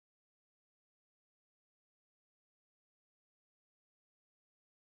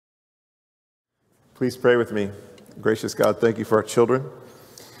Please pray with me. Gracious God, thank you for our children.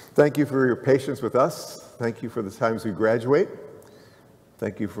 Thank you for your patience with us. Thank you for the times we graduate.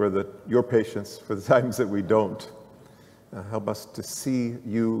 Thank you for your patience for the times that we don't. Help us to see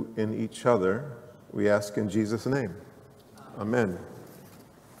you in each other. We ask in Jesus' name. Amen.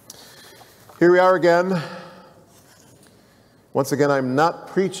 Here we are again. Once again, I'm not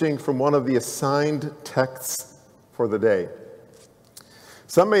preaching from one of the assigned texts for the day.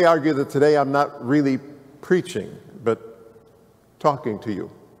 Some may argue that today I'm not really preaching, but talking to you.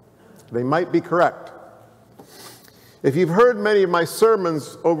 They might be correct. If you've heard many of my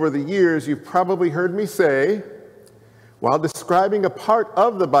sermons over the years, you've probably heard me say, while describing a part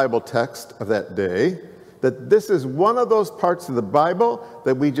of the Bible text of that day, that this is one of those parts of the Bible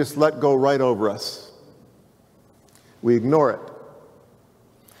that we just let go right over us. We ignore it.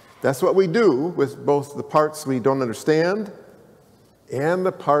 That's what we do with both the parts we don't understand and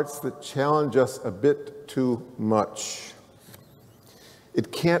the parts that challenge us a bit too much.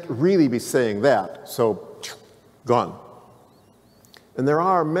 It can't really be saying that, so gone. And there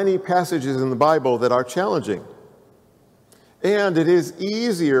are many passages in the Bible that are challenging. And it is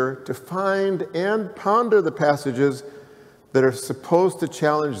easier to find and ponder the passages that are supposed to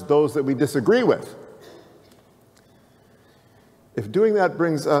challenge those that we disagree with. If doing that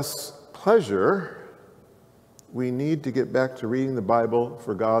brings us pleasure, we need to get back to reading the Bible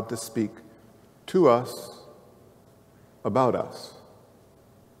for God to speak to us about us.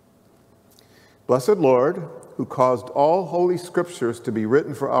 Blessed Lord, who caused all holy scriptures to be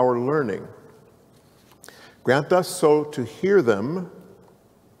written for our learning, grant us so to hear them,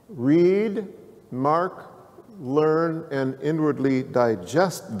 read, mark, learn, and inwardly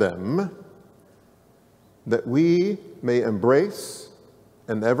digest them, that we may embrace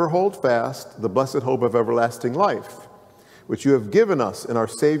and ever hold fast the blessed hope of everlasting life, which you have given us in our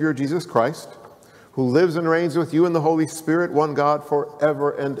Savior Jesus Christ, who lives and reigns with you in the Holy Spirit, one God,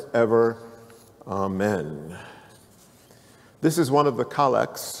 forever and ever. Amen. This is one of the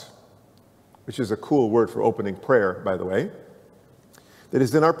collects, which is a cool word for opening prayer, by the way, that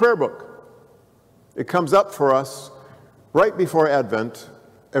is in our prayer book. It comes up for us right before Advent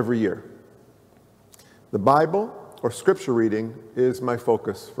every year. The Bible, or scripture reading, is my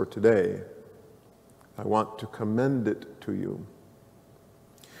focus for today. I want to commend it to you.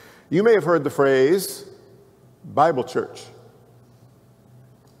 You may have heard the phrase, Bible church.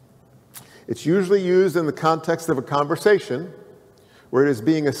 It's usually used in the context of a conversation where it is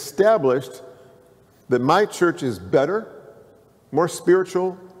being established that my church is better, more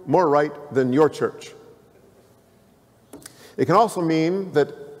spiritual, more right than your church. It can also mean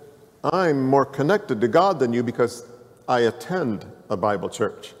that I'm more connected to God than you because I attend a Bible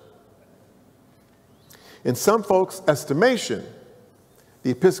church. In some folks' estimation,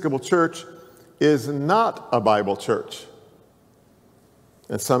 the Episcopal Church is not a Bible church.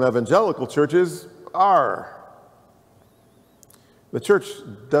 And some evangelical churches are. The church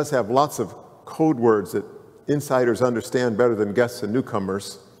does have lots of code words that insiders understand better than guests and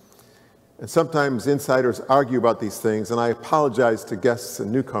newcomers. And sometimes insiders argue about these things, and I apologize to guests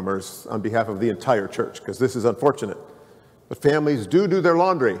and newcomers on behalf of the entire church, because this is unfortunate. But families do their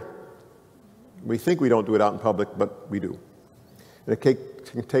laundry. We think we don't do it out in public, but we do. And it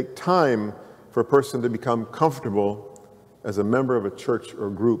can take time for a person to become comfortable as a member of a church or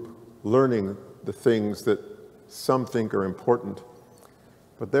group, learning the things that some think are important.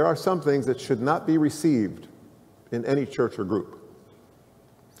 But there are some things that should not be received in any church or group.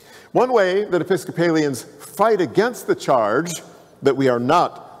 One way that Episcopalians fight against the charge that we are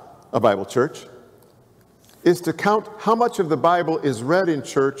not a Bible church is to count how much of the Bible is read in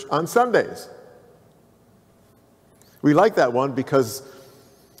church on Sundays. We like that one because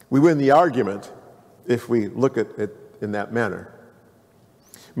we win the argument if we look at it in that manner.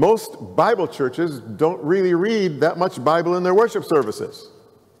 Most Bible churches don't really read that much Bible in their worship services.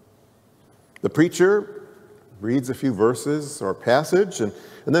 The preacher reads a few verses or a passage and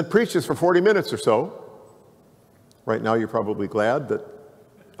then preaches for 40 minutes or so. Right now you're probably glad that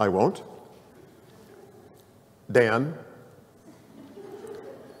I won't. Dan.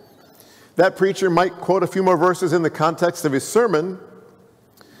 That preacher might quote a few more verses in the context of his sermon.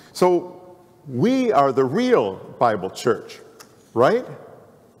 So we are the real Bible church, right?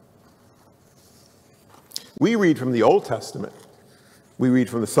 We read from the Old Testament. We read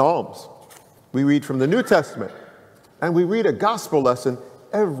from the Psalms. We read from the New Testament. And we read a gospel lesson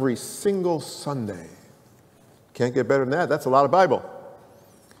every single Sunday. Can't get better than that. That's a lot of Bible.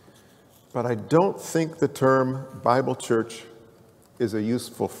 But I don't think the term Bible church is a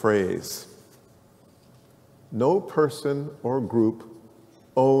useful phrase. No person or group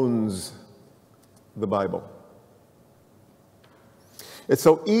owns the Bible. It's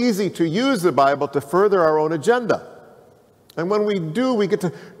so easy to use the Bible to further our own agenda. And when we do, we get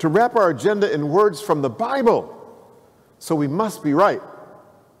to wrap our agenda in words from the Bible. So we must be right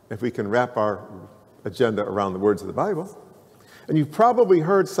if we can wrap our agenda around the words of the Bible. And you've probably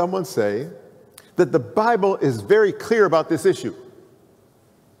heard someone say that the Bible is very clear about this issue.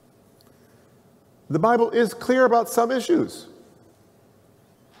 The Bible is clear about some issues.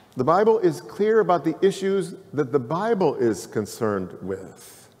 The Bible is clear about the issues that the Bible is concerned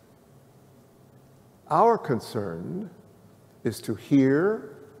with. Our concern is to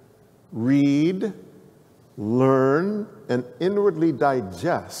hear, read, learn, and inwardly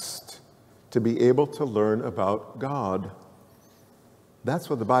digest to be able to learn about God. That's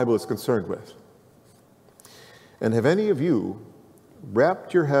what the Bible is concerned with. And have any of you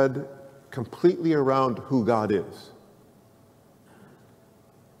wrapped your head completely around who God is?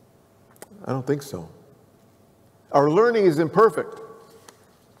 I don't think so. Our learning is imperfect.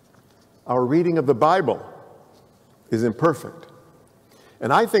 Our reading of the Bible is imperfect.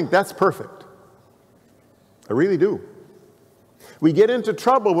 And I think that's perfect. I really do. We get into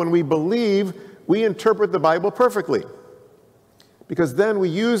trouble when we believe we interpret the Bible perfectly, because then we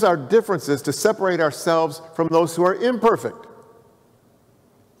use our differences to separate ourselves from those who are imperfect.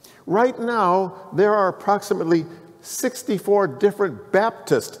 Right now, there are approximately 64 different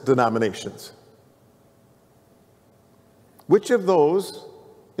Baptist denominations. Which of those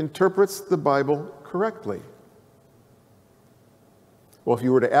interprets the Bible correctly? Well, if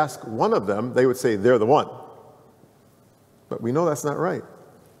you were to ask one of them, they would say they're the one. But we know that's not right.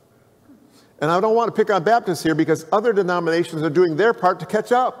 And I don't want to pick on Baptists here because other denominations are doing their part to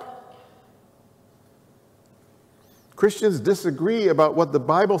catch up. Christians disagree about what the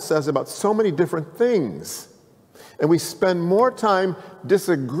Bible says about so many different things. And we spend more time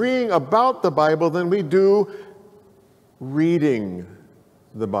disagreeing about the Bible than we do reading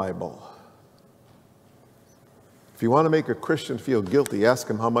the Bible. If you want to make a Christian feel guilty, ask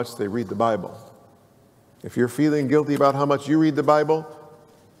them how much they read the Bible. If you're feeling guilty about how much you read the Bible,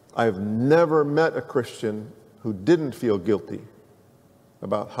 I've never met a Christian who didn't feel guilty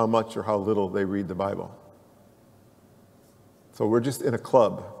about how much or how little they read the Bible. So we're just in a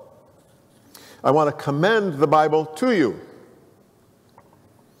club. I want to commend the Bible to you.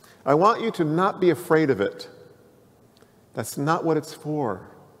 I want you to not be afraid of it. That's not what it's for.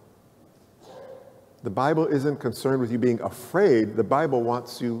 The Bible isn't concerned with you being afraid. The Bible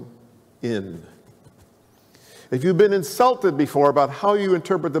wants you in. If you've been insulted before about how you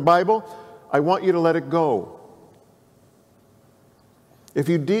interpret the Bible, I want you to let it go. If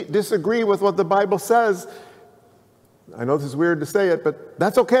you disagree with what the Bible says, I know this is weird to say it, but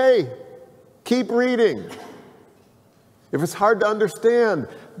that's okay. Keep reading. If it's hard to understand,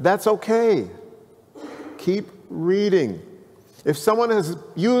 that's okay. Keep reading. If someone has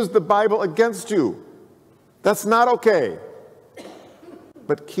used the Bible against you, that's not okay.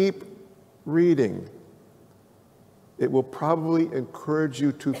 But keep reading. It will probably encourage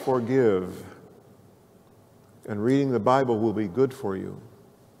you to forgive. And reading the Bible will be good for you.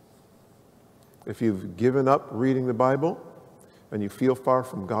 If you've given up reading the Bible and you feel far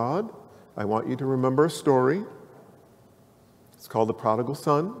from God, I want you to remember a story. It's called The Prodigal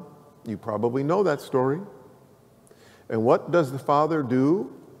Son. You probably know that story. And what does the father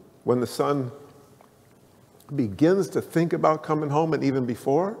do when the son begins to think about coming home, and even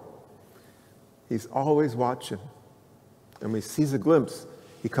before? He's always watching. And when he sees a glimpse,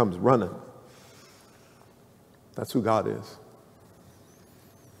 he comes running. That's who God is.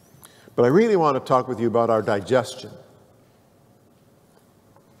 But I really want to talk with you about our digestion.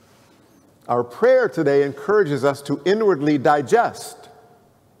 Our prayer today encourages us to inwardly digest.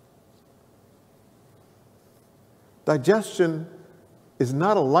 Digestion is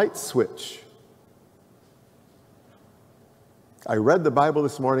not a light switch. I read the Bible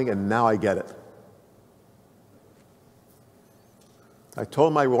this morning and now I get it. I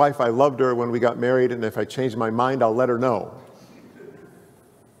told my wife I loved her when we got married, and if I change my mind, I'll let her know.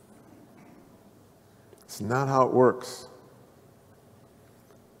 It's not how it works.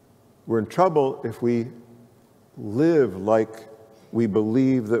 We're in trouble if we live like we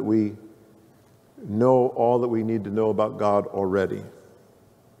believe that we know all that we need to know about God already.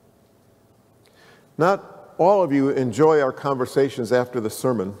 Not all of you enjoy our conversations after the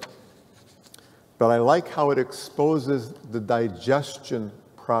sermon, but I like how it exposes the digestion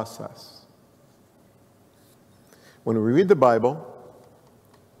process. When we read the Bible,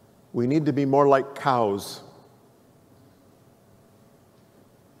 we need to be more like cows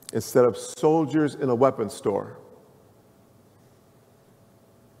instead of soldiers in a weapons store.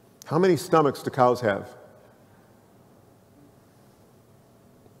 How many stomachs do cows have?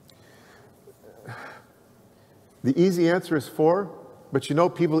 The easy answer is 4, but you know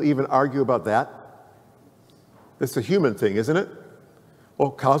people even argue about that. It's a human thing, isn't it?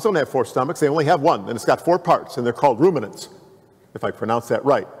 Well, cows don't have 4 stomachs, they only have 1, and it's got 4 parts, and they're called ruminants, if I pronounce that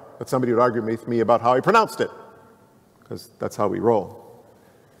right. But somebody would argue with me about how I pronounced it, because that's how we roll.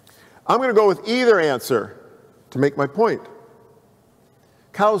 I'm going to go with either answer to make my point.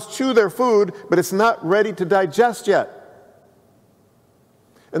 Cows chew their food, but it's not ready to digest yet.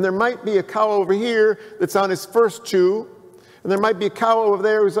 And there might be a cow over here that's on his first chew, and there might be a cow over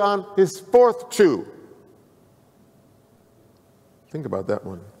there who's on his 4th chew. Think about that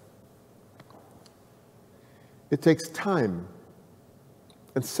one. It takes time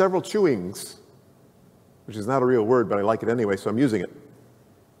and several chewings, which is not a real word, but I like it anyway, so I'm using it.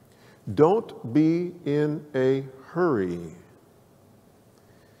 Don't be in a hurry.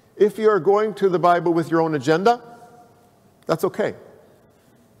 If you are going to the Bible with your own agenda, that's okay.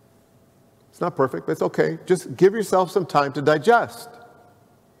 It's not perfect, but it's okay. Just give yourself some time to digest.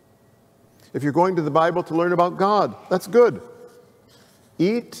 If you're going to the Bible to learn about God, that's good.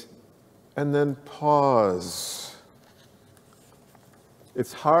 Eat and then pause.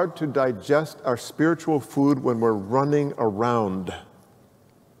 It's hard to digest our spiritual food when we're running around. I'm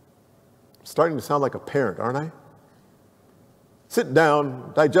starting to sound like a parent, aren't I? Sit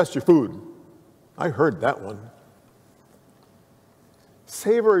down, digest your food. I heard that one.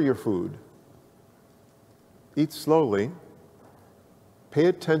 Savor your food. Eat slowly. Pay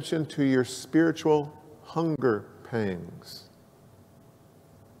attention to your spiritual hunger pangs.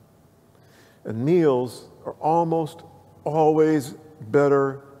 And meals are almost always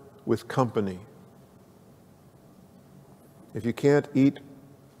better with company. If you can't eat,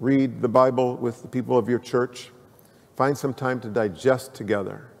 read the Bible with the people of your church, find some time to digest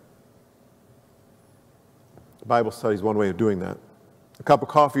together. Bible study is one way of doing that. A cup of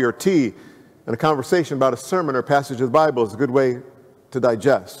coffee or tea and a conversation about a sermon or passage of the Bible is a good way to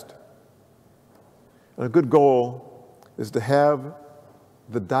digest. And a good goal is to have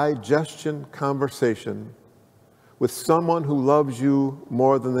the digestion conversation with someone who loves you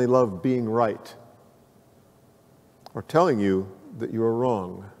more than they love being right or telling you that you are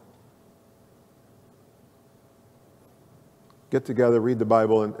wrong. Get together, read the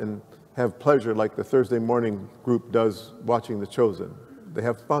Bible, and have pleasure like the Thursday morning group does watching The Chosen. They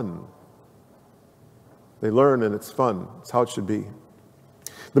have fun. They learn and it's fun. It's how it should be.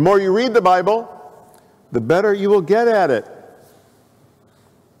 The more you read the Bible, the better you will get at it.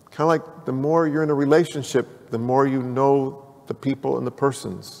 Kind of like the more you're in a relationship, the more you know the people and the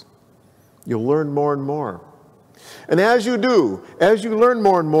persons. You'll learn more and more. And as you do, as you learn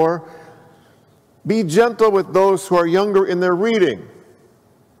more and more, be gentle with those who are younger in their reading,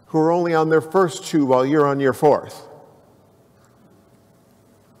 who are only on their first chew while you're on your 4th.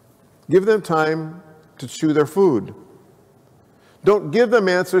 Give them time to chew their food. Don't give them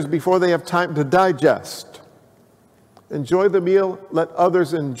answers before they have time to digest. Enjoy the meal, let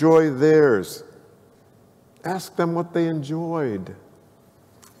others enjoy theirs. Ask them what they enjoyed.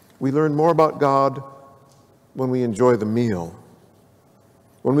 We learn more about God when we enjoy the meal.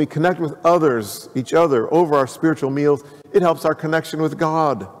 When we connect with others, each other, over our spiritual meals, it helps our connection with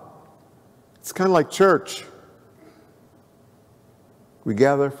God. It's kind of like church. We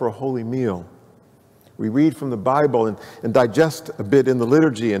gather for a holy meal. We read from the Bible and digest a bit in the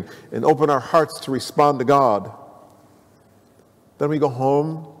liturgy and open our hearts to respond to God. Then we go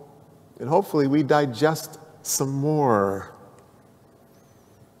home and hopefully we digest some more.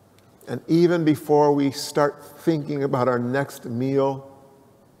 And even before we start thinking about our next meal,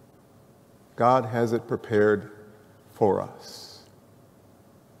 God has it prepared for us.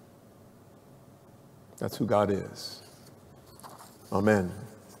 That's who God is. Amen.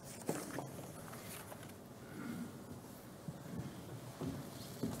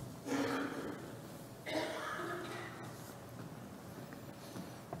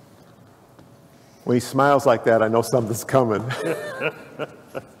 When he smiles like that, I know something's coming.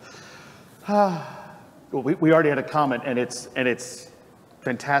 We already had a comment, and it's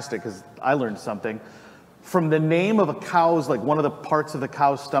fantastic because I learned something. From the name of a cow's, like one of the parts of the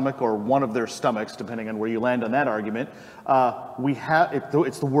cow's stomach or one of their stomachs, depending on where you land on that argument,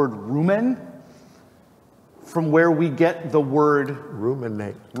 it's the word rumen, from where we get the word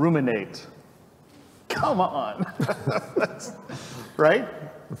ruminate. Ruminate. Come on. Right?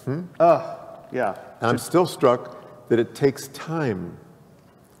 Mm-hmm. Yeah. And I'm still struck that it takes time.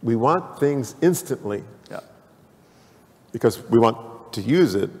 We want things instantly. Yeah. Because we want to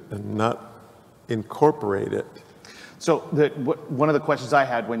use it and not incorporate it. So one of the questions I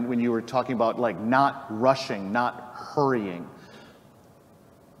had when you were talking about like not rushing, not hurrying,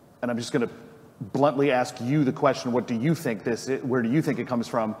 and I'm just going to bluntly ask you the question, what do you think this is? Where do you think it comes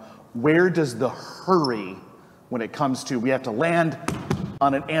from? Where does the hurry, when it comes to we have to land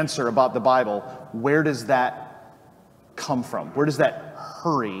on an answer about the Bible, where does that come from? Where does that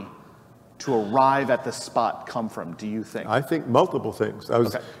hurry to arrive at the spot come from, do you think? I think multiple things. I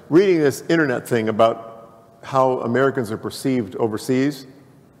was reading this internet thing about how Americans are perceived overseas,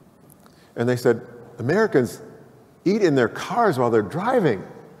 and they said Americans eat in their cars while they're driving.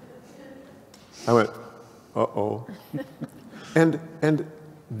 I went, uh-oh. and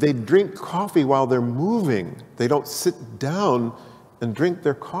they drink coffee while they're moving. They don't sit down and drink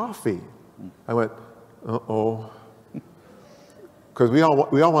their coffee. I went, uh-oh. Because we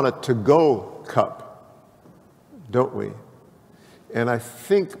all want a to-go cup, don't we? And I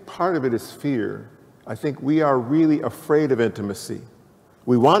think part of it is fear. I think we are really afraid of intimacy.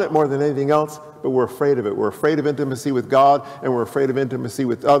 We want it more than anything else, but we're afraid of it. We're afraid of intimacy with God, and we're afraid of intimacy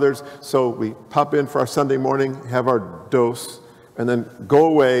with others. So we pop in for our Sunday morning, have our dose, and then go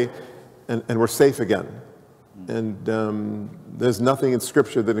away, and we're safe again. And there's nothing in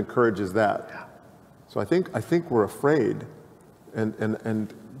Scripture that encourages that. So I think we're afraid.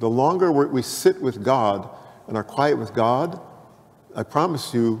 And the longer we sit with God and are quiet with God, I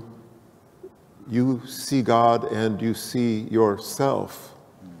promise you, you see God and you see yourself.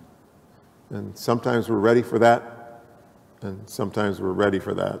 And sometimes we're ready for that, and sometimes we're ready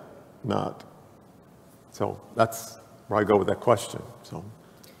for that not. So that's where I go with that question. So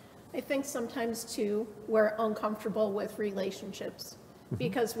I think sometimes too we're uncomfortable with relationships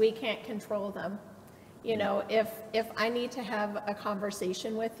because we can't control them. You know, if I need to have a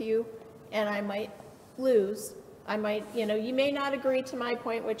conversation with you and I might lose, I might, you know, you may not agree to my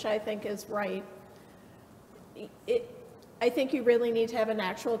point, which I think is right. I think you really need to have an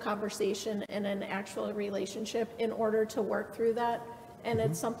actual conversation and an actual relationship in order to work through that. And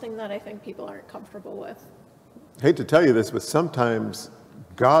it's something that I think people aren't comfortable with. I hate to tell you this, but sometimes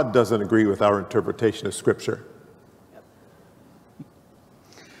God doesn't agree with our interpretation of Scripture.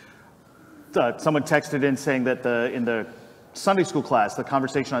 Someone texted in saying that in the Sunday school class, the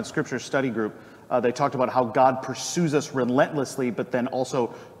Conversation on Scripture study group, they talked about how God pursues us relentlessly, but then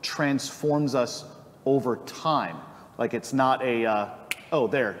also transforms us over time. Like it's not a, oh,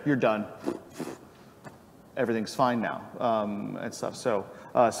 there, you're done. Everything's fine now, and stuff. So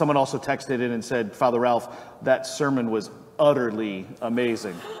someone also texted in and said, Father Ralph, that sermon was utterly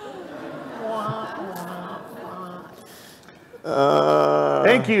amazing.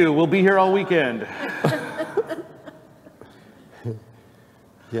 Thank you. We'll be here all weekend.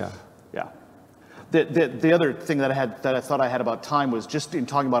 Yeah. Yeah. The other thing that I thought I had about time was just in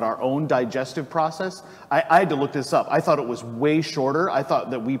talking about our own digestive process. I had to look this up. I thought it was way shorter. I thought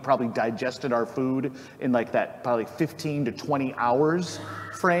that we probably digested our food in like that probably 15 to 20 hours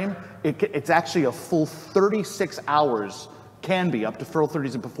frame. It's actually a full 36 hours, can be up to full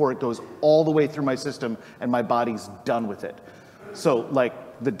 30s before it goes all the way through my system and my body's done with it. So like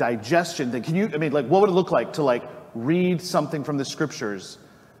the digestion thing, what would it look like to like read something from the Scriptures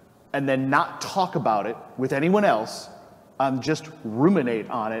and then not talk about it with anyone else, just ruminate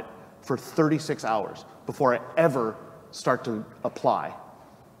on it for 36 hours before I ever start to apply?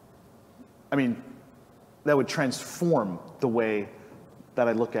 I mean, that would transform the way that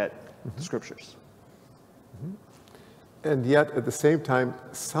I look at the Scriptures. And yet, at the same time,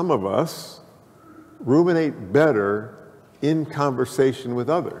 some of us ruminate better in conversation with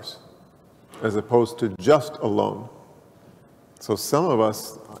others, as opposed to just alone. So some of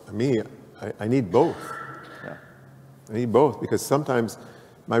us, I need both. Yeah. I need both, because sometimes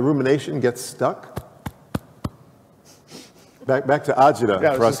my rumination gets stuck. Back to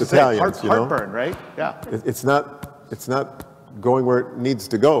agita for us Italians, heartburn, right? Yeah. It's not going where it needs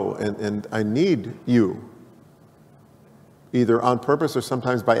to go, and I need you. Either on purpose or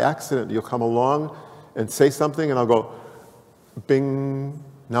sometimes by accident. You'll come along and say something and I'll go, bing,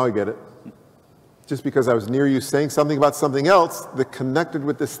 now I get it. Just because I was near you saying something about something else that connected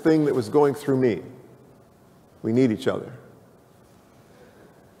with this thing that was going through me. We need each other.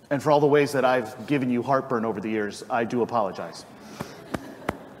 And for all the ways that I've given you heartburn over the years, I do apologize.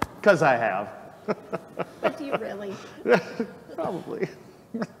 Because I have. But do you really? Probably.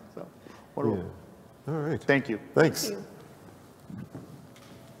 So, All right. Thank you. Thanks. Thank you.